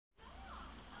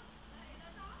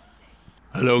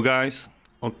Hello guys,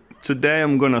 today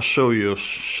I'm gonna show you a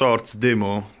short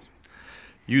demo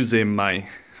using my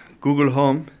Google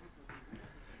Home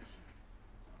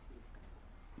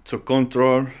to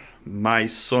control my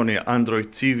Sony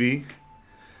Android TV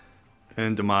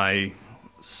and my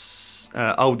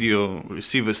audio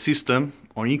receiver system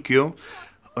Onkyo,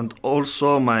 and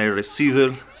also my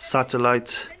receiver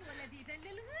satellite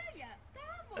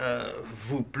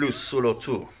V Solo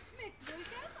 2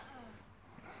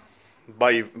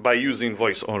 by using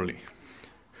voice only.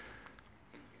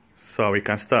 So we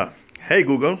can start. Hey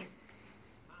Google,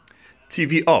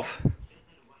 TV off.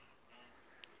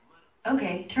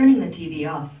 Okay, turning the TV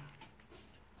off.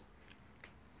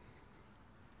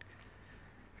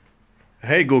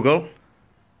 Hey Google,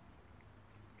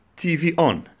 TV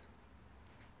on.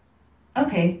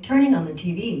 Okay, turning on the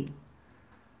TV.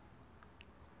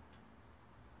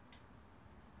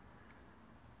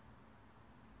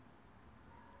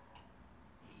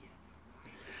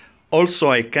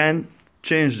 Also, I can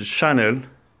change the channel,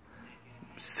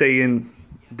 saying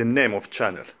the name of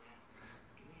channel.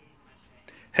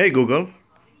 Hey Google,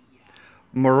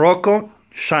 Morocco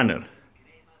channel.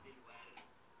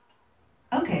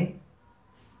 Okay.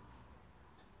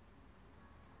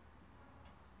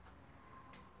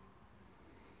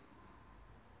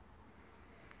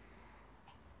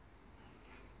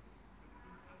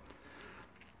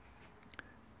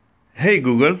 Hey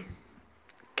Google,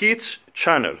 kids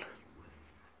channel.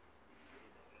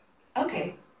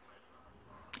 Okay.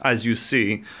 As you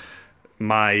see,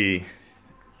 my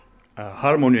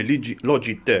Harmony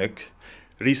Logitech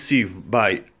received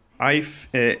by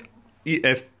Ifttt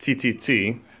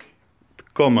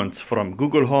comments from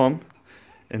Google Home,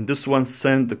 and this one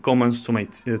sent the comments to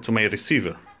my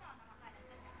receiver.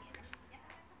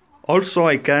 Also,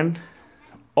 I can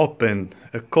open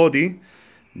a Kodi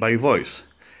by voice.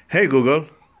 Hey Google,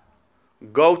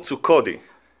 go to Kodi.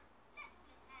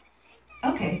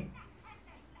 Okay.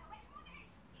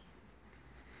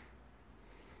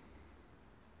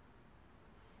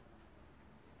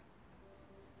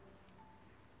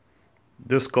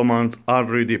 This command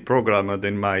already programmed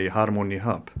in my Harmony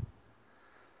Hub.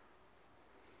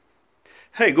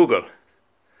 Hey Google,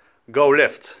 go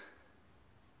left.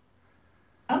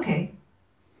 Okay.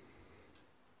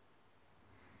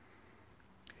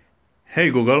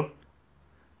 Hey Google,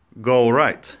 go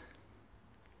right.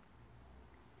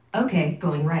 Okay,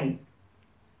 going right.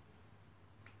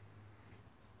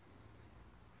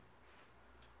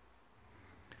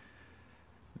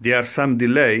 There's some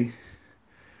delay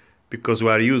because we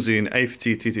are using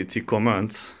Ifttt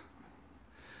commands,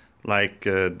 like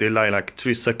delay like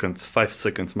 3 seconds, 5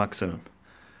 seconds maximum.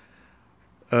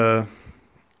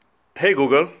 Hey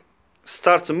Google,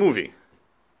 start a movie.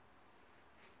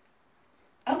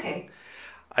 Okay.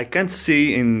 I can't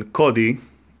see in Kodi,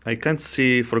 I can't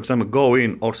see, for example, go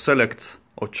in or select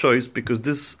or choice, because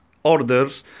this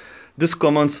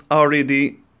commands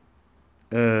already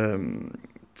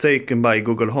taken by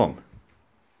Google Home.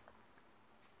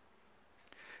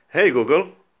 Hey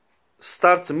Google,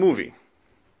 start a movie.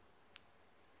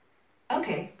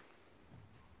 Okay.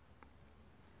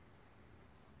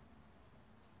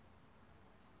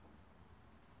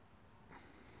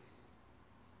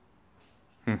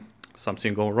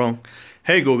 Something go wrong.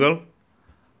 Hey Google,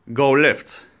 go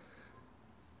left.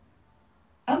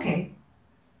 Okay.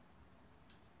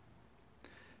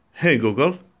 Hey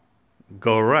Google,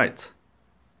 go right.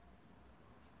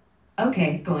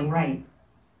 Okay, going right.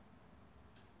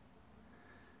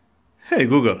 Hey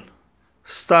Google,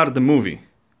 start the movie.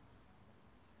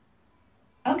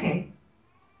 Okay.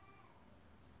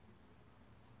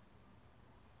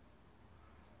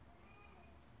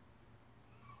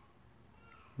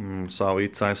 So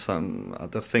it types some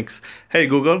other things. Hey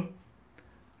Google,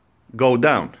 go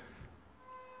down.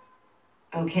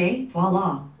 Okay,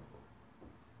 voila.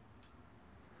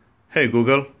 Hey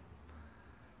Google,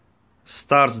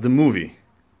 starts the movie.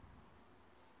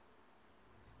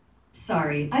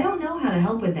 Sorry, I don't know how to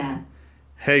help with that.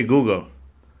 Hey Google,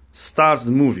 starts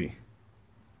the movie.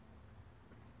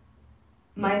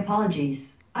 My apologies.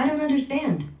 I don't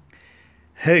understand.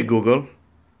 Hey Google,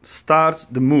 starts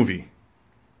the movie.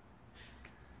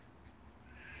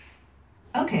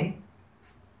 Okay.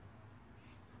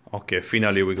 Okay,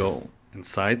 finally we go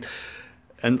inside.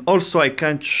 And also I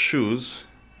can choose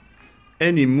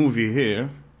any movie here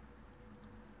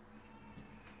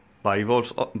by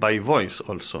voice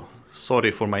also.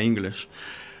 Sorry for my English.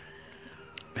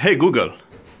 Hey Google,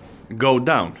 go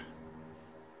down.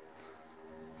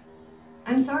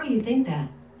 I'm sorry you think that.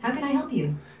 How can I help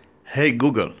you? Hey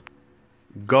Google,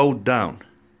 go down.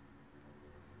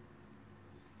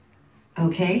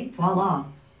 Okay, voila.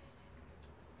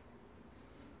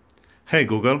 Hey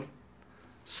Google,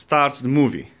 start the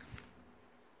movie.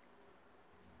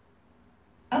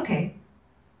 Okay.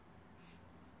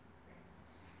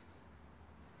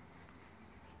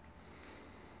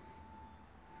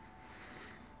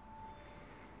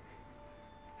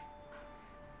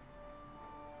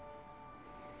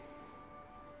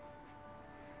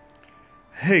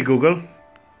 Hey Google,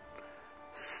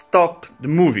 stop the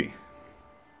movie.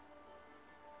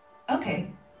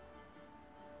 Okay.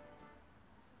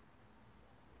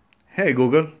 Hey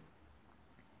Google,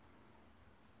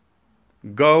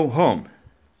 go home.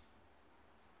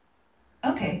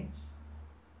 Okay.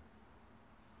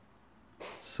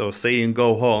 So saying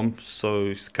go home, so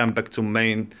it's come back to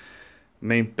main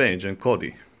page and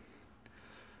Kodi.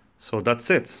 So that's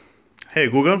it. Hey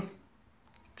Google,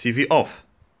 TV off.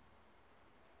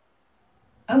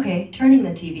 Okay, turning the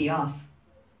TV off.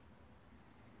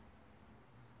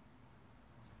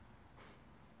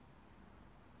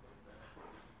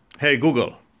 Hey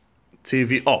Google,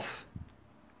 TV off.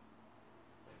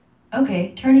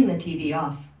 Okay, turning the TV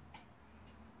off.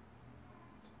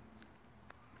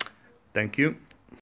 Thank you.